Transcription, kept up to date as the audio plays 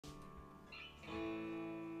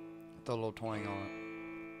Throw a little twang on it.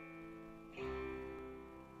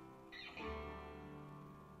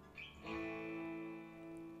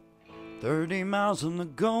 30 miles on the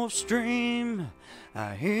Gulf Stream,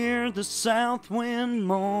 I hear the south wind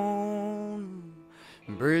moan.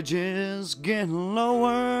 Bridges getting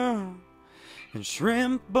lower, and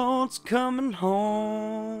shrimp boats coming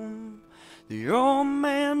home. The old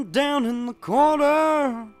man down in the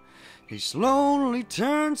corner, he slowly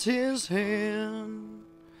turns his head.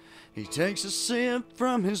 He takes a sip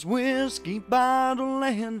from his whiskey bottle,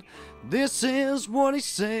 and this is what he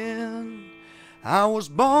said. I was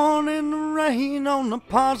born in the rain on the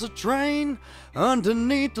Pazza train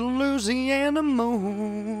underneath the Louisiana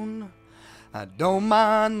moon. I don't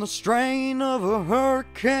mind the strain of a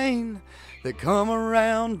hurricane that come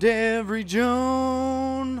around every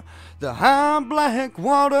June. The high black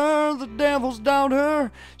water, the devil's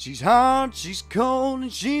daughter, she's hot, she's cold,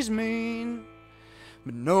 and she's mean.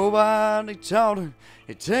 But nobody taught her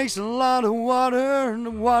it takes a lot of water to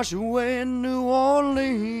wash away New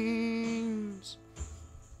Orleans.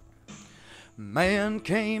 Man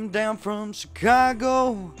came down from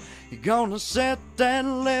Chicago, he gonna set that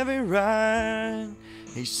levee right.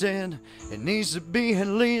 He said it needs to be at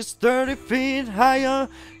least 30 feet higher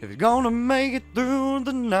if you're gonna make it through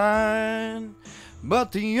the night.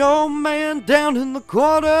 But the old man down in the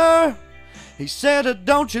quarter, he said,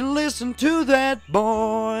 don't you listen to that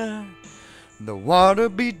boy. The water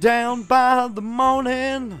be down by the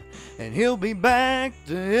morning, and he'll be back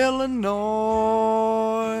to Illinois.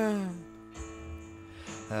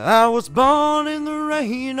 I was born in the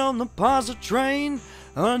rain on the Pazza train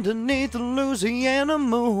underneath the Louisiana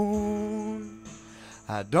moon.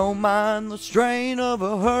 I don't mind the strain of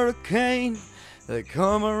a hurricane that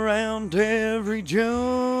come around every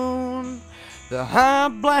June. The high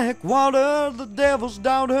black water, the devil's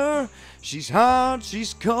daughter, she's hot,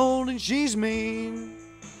 she's cold, and she's mean.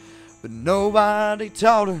 But nobody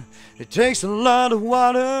taught her it takes a lot of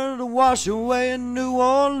water to wash away New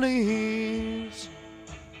Orleans.